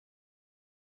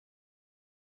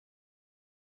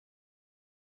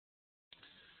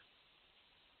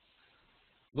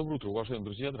Доброе утро, уважаемые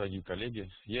друзья, дорогие коллеги.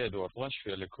 Я Эдуард Ланчев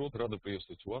и Олег Рот. Рады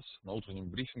приветствовать вас на утреннем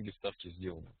брифинге «Ставки,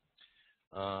 сделаны».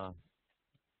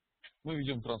 Мы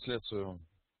ведем трансляцию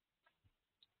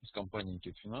из компании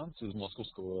КИТ Финанс, из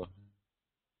московского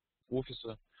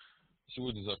офиса.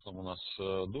 Сегодня за окном у нас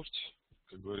дождь,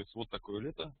 как говорится, вот такое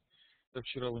лето, как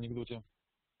вчера в анекдоте.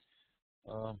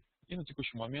 И на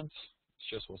текущий момент,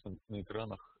 сейчас у вас на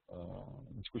экранах,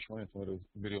 на текущий момент мы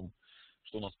разберем,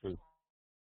 что у нас происходит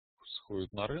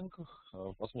на рынках,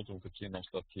 посмотрим, какие нам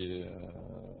ставки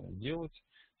делать.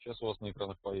 Сейчас у вас на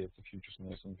экранах появится фьючерс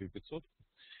на S&P 500.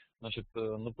 Значит,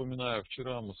 напоминаю,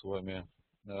 вчера мы с вами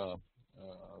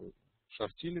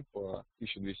шортили по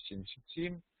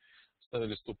 1277,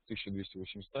 ставили стоп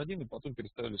 1281 и потом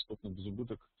переставили стоп на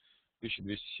безубыток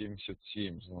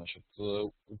 1277. Значит,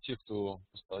 те, кто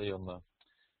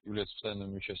являются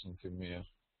постоянными участниками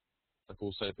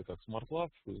такого сайта, как Smart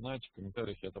Lab, вы знаете, в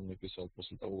комментариях я там написал,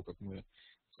 после того, как мы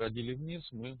сходили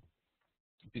вниз, мы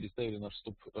переставили наш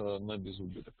стоп на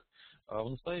безубыток. А в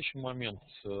настоящий момент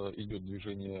идет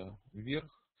движение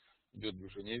вверх.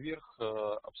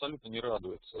 Абсолютно не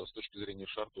радует с точки зрения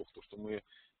шортов то, что мы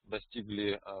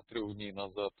достигли 3 дней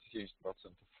назад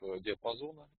 70%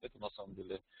 диапазона. Это на самом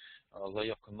деле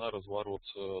заявка на разворот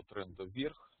тренда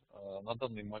вверх. На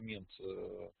данный момент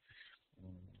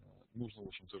нужно, в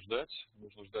общем-то, ждать.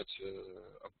 Нужно ждать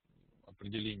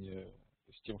определения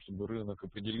с тем, чтобы рынок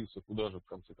определился, куда же в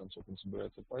конце концов он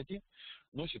собирается пойти.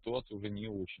 Но ситуация уже не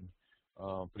очень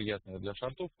приятная для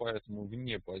шортов, поэтому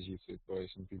вне позиции по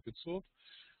S&P 500.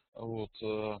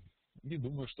 И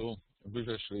думаю, что в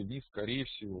ближайшие дни, скорее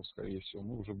всего,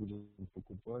 мы уже будем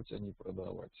покупать, а не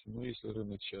продавать. Но если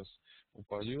рынок сейчас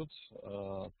упадет,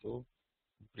 то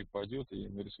припадет и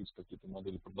нарисуются какие-то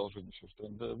модели продолжения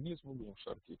тренда вниз, мы будем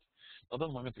шортить. На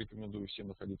данный момент рекомендую всем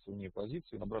находиться вне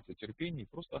позиции, набраться терпения и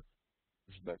просто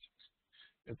ждать.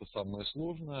 Это самое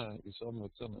сложное и самое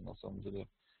ценное на самом деле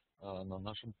на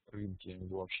нашем рынке, и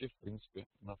вообще, в принципе,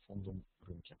 на фондовом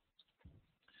рынке.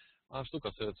 А что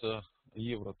касается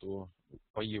евро, то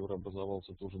по евро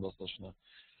образовался тоже достаточно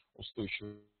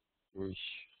устойчивый,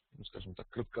 скажем так,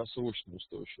 краткосрочный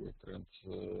устойчивый тренд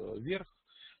вверх.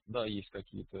 Да, есть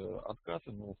какие-то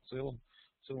откаты, но в целом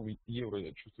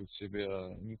евро чувствует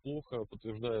себя неплохо,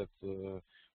 подтверждает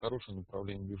хорошее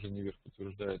направление движения вверх,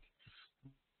 подтверждает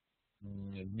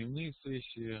дневные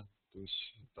сессии, то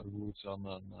есть торгуется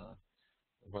она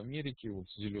в Америке вот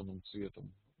с зеленым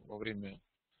цветом. Во время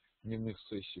дневных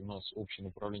сессий у нас общее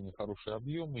направление хорошие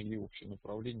объемы и общее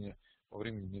направление во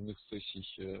время дневных сессий,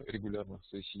 регулярных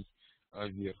сессий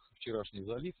вверх. Вчерашний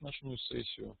залив ночную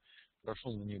сессию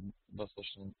прошел на ней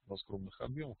достаточно на скромных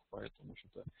объемах, поэтому, в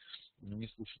общем-то, не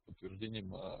служит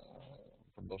подтверждением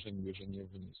продолжения движения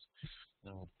вниз.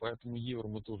 Поэтому евро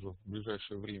мы тоже в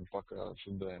ближайшее время пока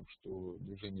ожидаем, что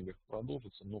движение вверх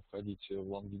продолжится, но входить в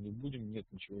лонги не будем,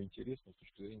 нет ничего интересного с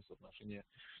точки зрения соотношения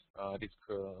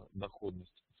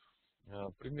риск-доходности.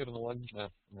 Примерно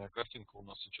логичная картинка у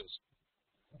нас сейчас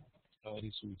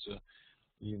рисуется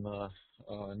и на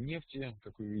нефти.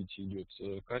 Как вы видите, идет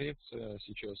коррекция.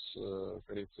 Сейчас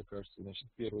коррекция, кажется, значит,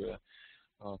 первая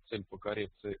цель по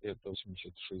коррекции это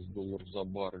 $86 за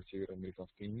баррель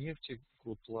североамериканской нефти,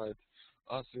 crude light,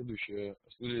 а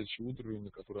следующий уровень, на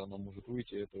который она может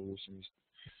выйти, это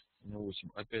 88.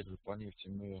 Опять же, по нефти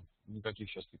мы никаких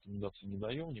сейчас рекомендаций не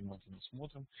даем, внимательно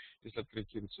смотрим. Если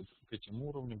откорректируется к этим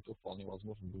уровням, то вполне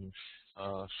возможно будем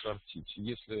шортить.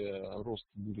 Если рост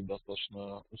будет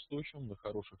достаточно устойчивым, на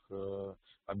хороших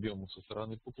объемах со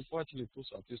стороны покупателей, то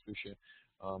соответствующе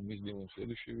мы сделаем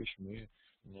следующую вещь, мы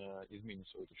изменим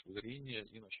свою точку зрения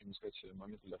и начнем искать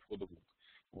моменты для входа в лонг.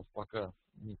 Вот пока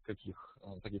никаких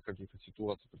таких каких-то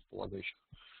ситуаций, предполагающих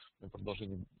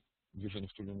продолжение движения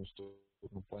в ту или иную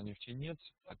сторону по нефти нет,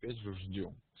 опять же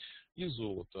ждем. И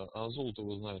золото. А золото,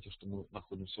 вы знаете, что мы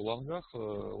находимся в лонгах.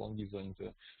 Лонги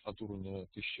заняты от уровня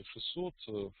 1600.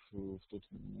 В тот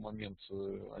момент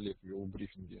Олег вел в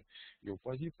брифинге его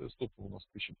позиции. Стопы у нас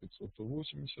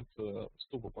 1580.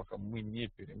 Стопы пока мы не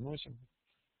переносим.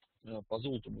 По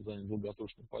золоту мы заняли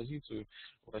долгосрочную позицию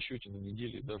в расчете на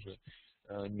недели и даже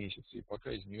месяцы. И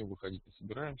пока из нее выходить не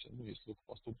собираемся, если только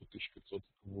по стопу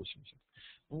 1580.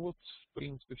 Ну вот, в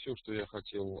принципе, все, что я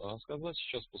хотел сказать.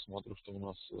 Сейчас посмотрю, что у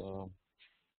нас в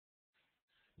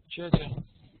чате.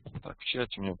 Так, в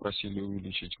чате меня просили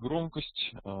увеличить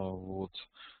громкость. Вот,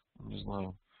 не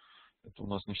знаю, это у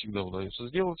нас не всегда удается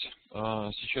сделать.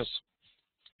 Сейчас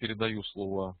передаю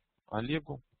слово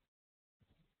Олегу.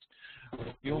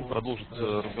 И он продолжит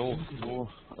разговор по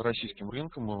российским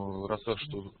рынкам, расскажет,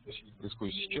 что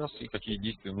происходит сейчас и какие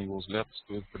действия, на его взгляд,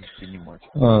 стоит предпринимать.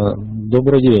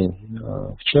 Добрый день.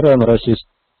 Вчера на российских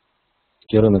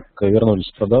российский рынок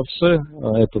вернулись продавцы.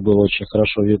 Это было очень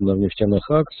хорошо видно в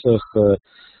нефтяных акциях.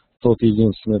 Тот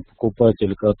единственный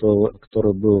покупатель,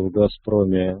 который был в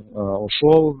 «Газпроме»,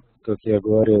 ушел. Как я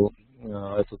говорил,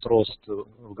 этот рост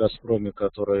в «Газпроме»,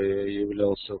 который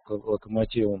являлся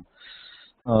локомотивом,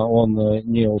 он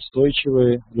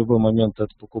неустойчивый. В любой момент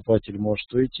этот покупатель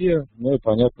может уйти. Ну и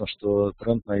понятно, что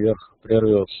тренд наверх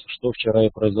прервется, что вчера и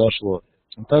произошло.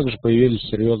 Также появились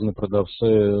серьезные продавцы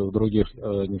в других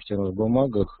нефтяных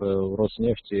бумагах, в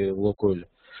Роснефти, в Лукойле.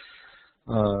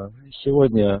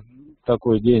 Сегодня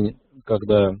такой день,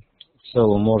 когда в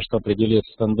целом может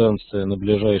определиться тенденция на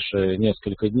ближайшие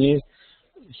несколько дней.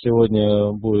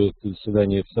 Сегодня будет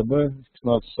заседание ЦБ в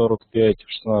 15:45, в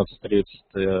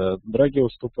 16:30 Драги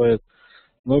выступает.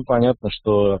 Ну и понятно,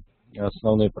 что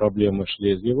основные проблемы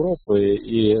шли из Европы,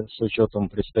 и с учетом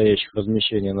предстоящих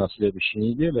размещений на следующей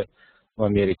неделе в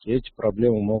Америке эти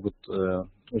проблемы могут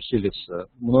усилиться.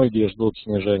 Многие ждут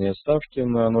снижения ставки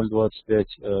на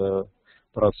 0,25%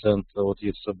 от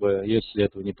ЕЦБ. Если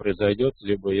этого не произойдет,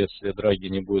 либо если Драги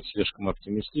не будет слишком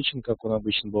оптимистичен, как он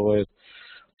обычно бывает,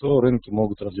 то рынки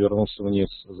могут развернуться вниз,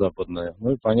 западные.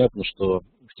 Ну и понятно, что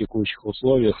в текущих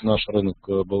условиях наш рынок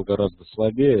был гораздо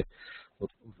слабее. Вот,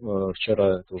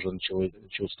 вчера это уже начало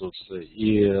чувствоваться.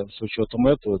 И с учетом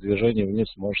этого движение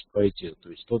вниз может пойти. То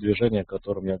есть то движение, о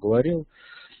котором я говорил,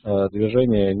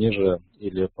 движение ниже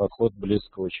или подход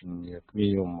близко очень к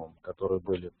минимумам, которые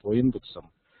были по индексам,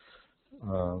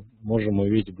 можем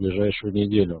увидеть в ближайшую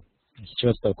неделю.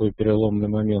 Сейчас такой переломный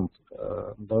момент.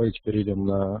 Давайте перейдем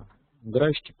на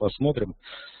графики, посмотрим.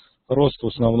 Рост в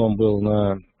основном был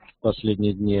на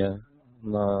последние дни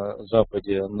на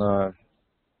Западе, на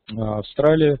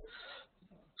Австралии.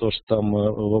 То, что там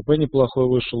ВВП неплохой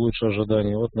вышел, лучше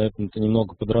ожиданий. Вот на этом-то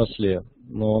немного подросли.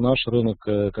 Но наш рынок,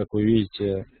 как вы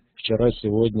видите, вчера,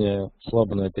 сегодня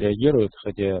слабо на это реагирует,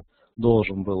 хотя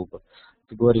должен был бы.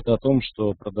 Это говорит о том,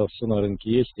 что продавцы на рынке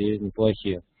есть и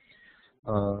неплохие.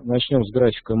 Начнем с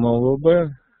графика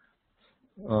МЛВБ.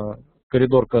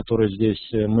 Коридор, который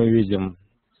здесь мы видим,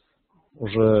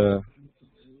 уже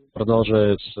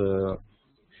продолжается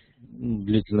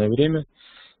длительное время.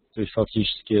 То есть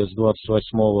фактически с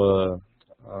 28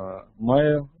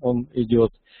 мая он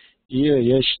идет. И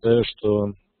я считаю,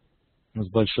 что с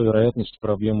большой вероятностью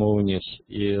проблема вниз.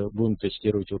 И будем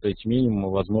тестировать вот эти минимумы,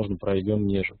 возможно, пройдем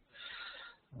ниже.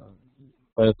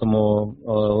 Поэтому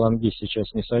лонги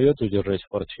сейчас не советую держать в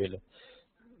портфеле.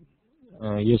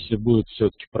 Если будет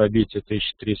все-таки пробитие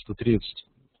 1330,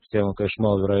 хотя, конечно,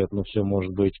 маловероятно, все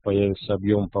может быть, появится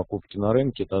объем покупки на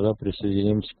рынке, тогда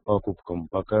присоединимся к покупкам.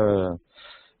 Пока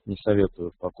не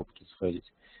советую в покупки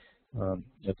сходить.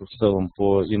 Это в целом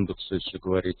по индексу, если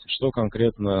говорить. Что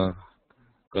конкретно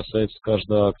касается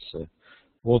каждой акции.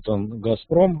 Вот он,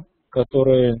 Газпром,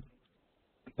 который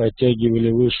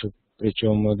подтягивали выше,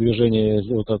 причем движение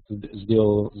вот это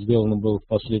сделано было в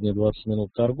последние 20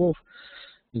 минут торгов.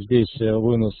 Здесь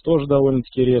вынос тоже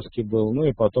довольно-таки резкий был, ну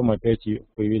и потом опять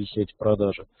появились эти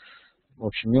продажи. В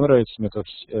общем, мне нравится, как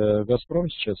Газпром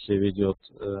сейчас себя ведет.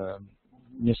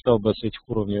 Не стал бы с этих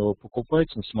уровней его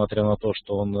покупать, несмотря на то,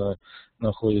 что он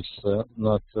находится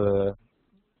над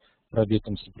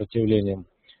пробитым сопротивлением.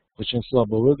 Очень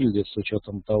слабо выглядит с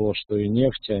учетом того, что и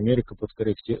нефть, и Америка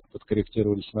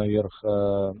подкорректировались наверх,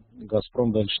 а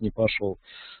Газпром дальше не пошел.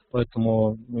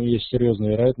 Поэтому есть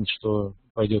серьезная вероятность, что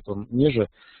пойдет он ниже.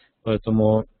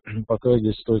 Поэтому пока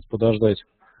здесь стоит подождать,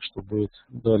 что будет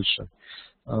дальше.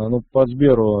 Ну, по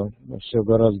Сберу все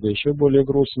гораздо еще более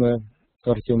грустная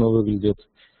картина выглядит.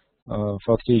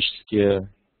 Фактически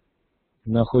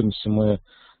находимся мы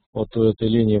вот у этой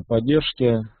линии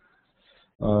поддержки.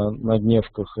 На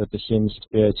дневках это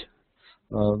 75,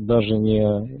 даже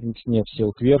нет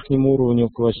сил к верхнему уровню,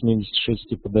 к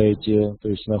 86 подойти, то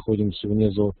есть находимся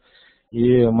внизу.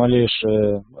 И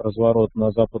малейший разворот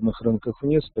на западных рынках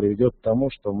вниз приведет к тому,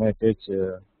 что мы опять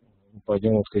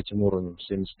пойдем вот к этим уровням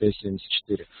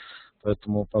 75-74.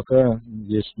 Поэтому пока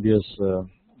здесь без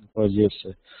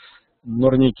позиции.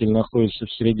 Норникель находится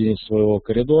в середине своего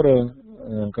коридора.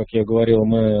 Как я говорил,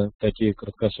 мы такие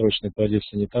краткосрочные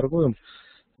позиции не торгуем.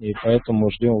 И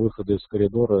поэтому ждем выхода из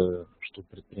коридора, чтобы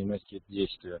предпринимать какие-то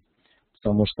действия.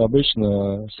 Потому что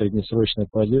обычно среднесрочная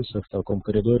позиция в таком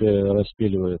коридоре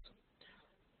распиливает.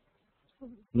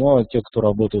 Ну а те, кто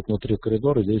работает внутри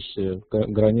коридора, здесь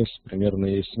границы примерно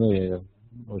ясны,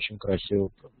 очень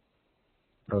красиво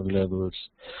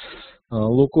проглядываются.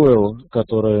 Лукойл,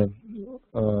 который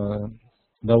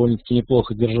довольно-таки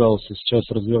неплохо держался, сейчас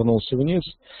развернулся вниз.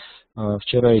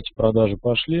 Вчера эти продажи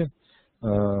пошли.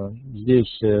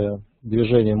 Здесь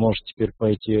движение может теперь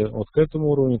пойти вот к этому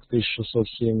уровню, к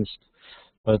 1670.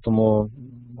 Поэтому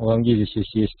лонги здесь,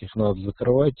 если есть, их надо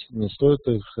закрывать, не стоит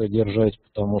их держать,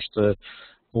 потому что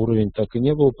уровень так и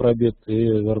не был пробит, и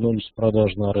вернулись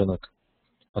продажи на рынок.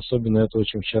 Особенно это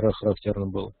очень вчера характерно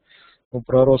было. Ну,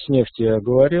 про Роснефть я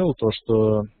говорил, то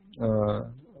что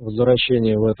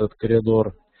возвращение в этот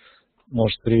коридор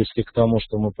может привести к тому,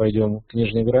 что мы пойдем к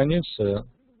нижней границе.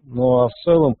 Ну а в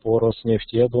целом по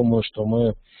Роснефти я думаю, что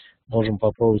мы можем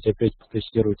попробовать опять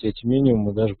потестировать эти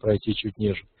минимумы, даже пройти чуть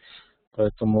ниже.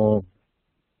 Поэтому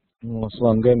с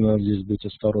лонгами надо здесь быть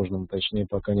осторожным, точнее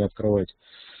пока не открывать.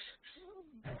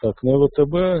 Так, ну и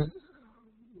ВТБ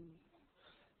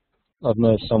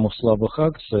одна из самых слабых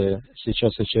акций.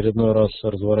 Сейчас очередной раз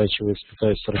разворачивается,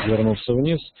 пытается развернуться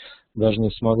вниз. Даже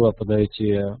не смогла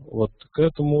подойти вот к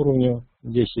этому уровню.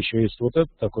 Здесь еще есть вот это,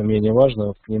 такое менее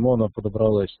важно, к нему она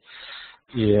подобралась.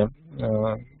 И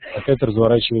опять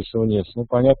разворачивается вниз. Ну,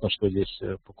 понятно, что здесь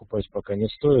покупать пока не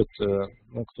стоит.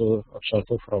 Ну, кто от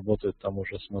шортов работает, там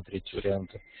уже смотрите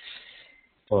варианты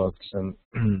по акциям.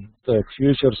 Так,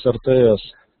 фьючерс РТС.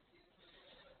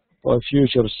 По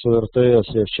фьючерсу РТС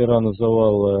я вчера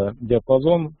называл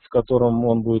диапазон, в котором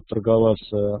он будет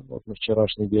торговаться вот на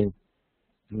вчерашний день.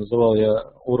 Называл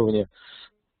я уровни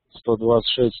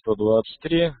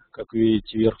 126-123. Как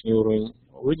видите, верхний уровень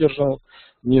выдержал.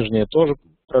 Нижний тоже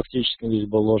практически здесь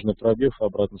был ложный пробив,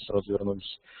 обратно сразу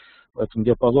вернулись. Поэтому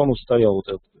диапазон устоял. Вот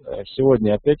этот.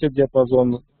 Сегодня опять этот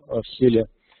диапазон в силе.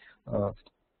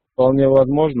 Вполне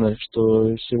возможно,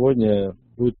 что сегодня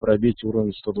будет пробить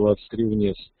уровень 123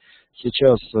 вниз.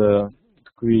 Сейчас,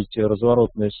 как видите,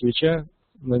 разворотная свеча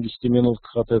на 10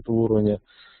 минутках от этого уровня.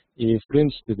 И, в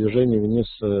принципе, движение вниз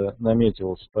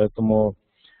наметилось. Поэтому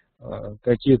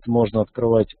какие-то можно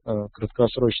открывать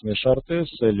краткосрочные шорты с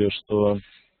целью, что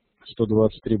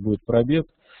 123 будет пробит.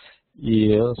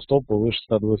 И стопы выше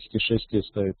 126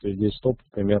 ставит. То есть здесь стоп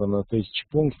примерно на 1000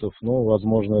 пунктов. Но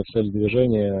возможная цель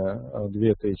движения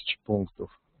 2000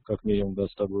 пунктов, как минимум до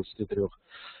 123.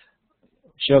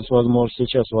 Сейчас,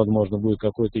 возможно, будет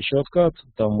какой-то еще откат.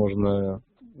 Там можно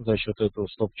за счет этого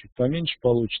стоп чуть поменьше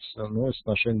получится, но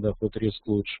соотношение доход-риск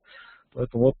лучше.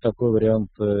 Поэтому вот такой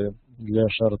вариант для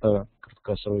шорта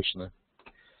краткосрочный.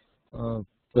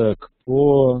 Так,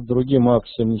 по другим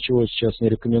акциям ничего сейчас не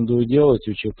рекомендую делать,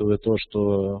 учитывая то,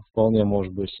 что вполне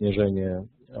может быть снижение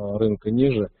рынка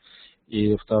ниже,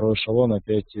 и второй эшелон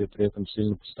опять при этом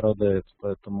сильно пострадает.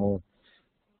 Поэтому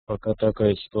пока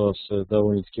такая ситуация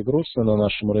довольно-таки грустная на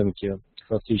нашем рынке.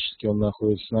 Фактически он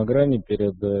находится на грани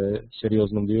перед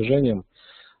серьезным движением.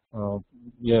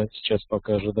 Я сейчас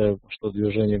пока ожидаю, что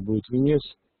движение будет вниз.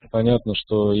 Понятно,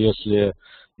 что если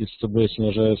ЕЦБ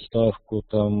снижает ставку,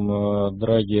 там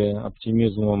Драги с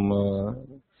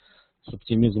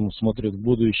оптимизмом смотрит в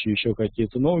будущее, еще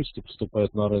какие-то новости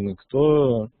поступают на рынок,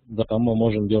 то да, там мы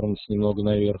можем дернуться немного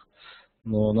наверх.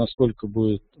 Но насколько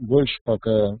будет больше,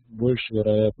 пока больше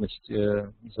вероятность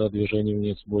за движение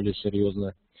вниз более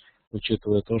серьезная,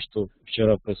 учитывая то, что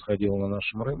вчера происходило на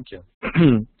нашем рынке.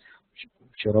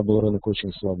 Вчера был рынок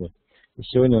очень слабый. И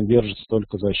сегодня он держится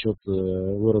только за счет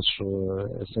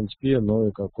выросшего S&P, но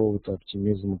и какого-то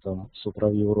оптимизма там с утра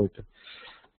в Европе,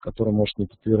 который может не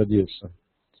подтвердиться.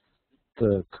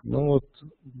 Так, ну вот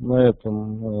на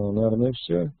этом, наверное,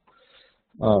 все.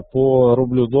 По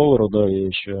рублю-доллару, да, я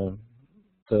еще.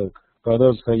 Так,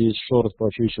 когда заходить в шорт по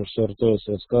фьючерсу РТС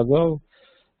я сказал.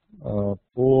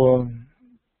 По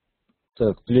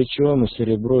плечо на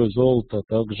серебро и золото, а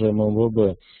также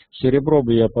ММВБ. Серебро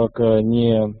бы я пока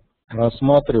не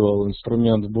рассматривал,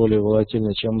 инструмент более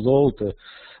волатильный, чем золото.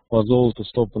 По золоту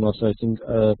стоп у нас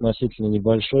относительно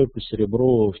небольшой, по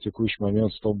серебру в текущий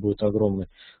момент стоп будет огромный.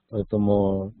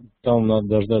 Поэтому там надо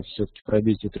дождаться все-таки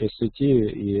пробития 30,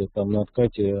 и там на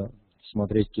откате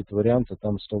смотреть какие-то варианты,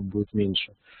 там стоп будет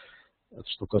меньше. Это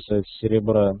что касается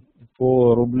серебра.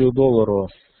 По рублю-доллару,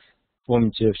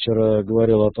 помните, я вчера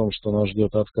говорил о том, что нас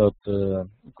ждет откат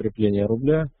укрепления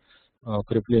рубля.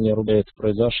 Укрепление рубля это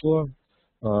произошло.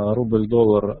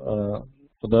 Рубль-доллар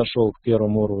подошел к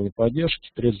первому уровню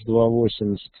поддержки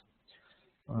 32.80.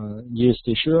 Есть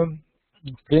еще,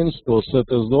 в принципе, вот с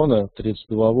этой зоны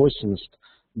 32.80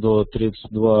 до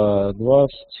 32.20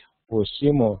 по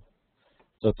СИМу,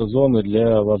 это зоны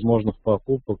для возможных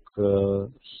покупок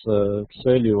с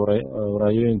целью в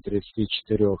районе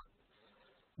 34.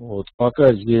 Вот.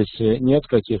 Пока здесь нет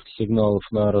каких-то сигналов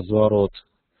на разворот,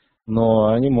 но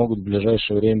они могут в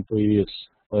ближайшее время появиться.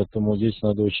 Поэтому здесь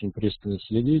надо очень пристально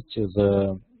следить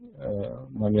за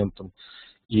моментом.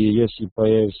 И если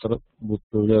будут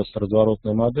появляться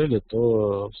разворотные модели,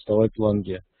 то вставать в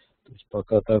лонге. То есть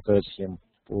пока такая схема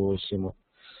по СИМу.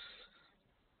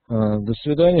 До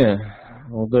свидания.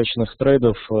 Удачных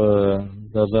трейдов.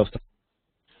 До завтра.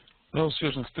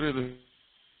 Успешных трейдов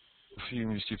и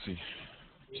инвестиций.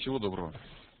 Всего доброго.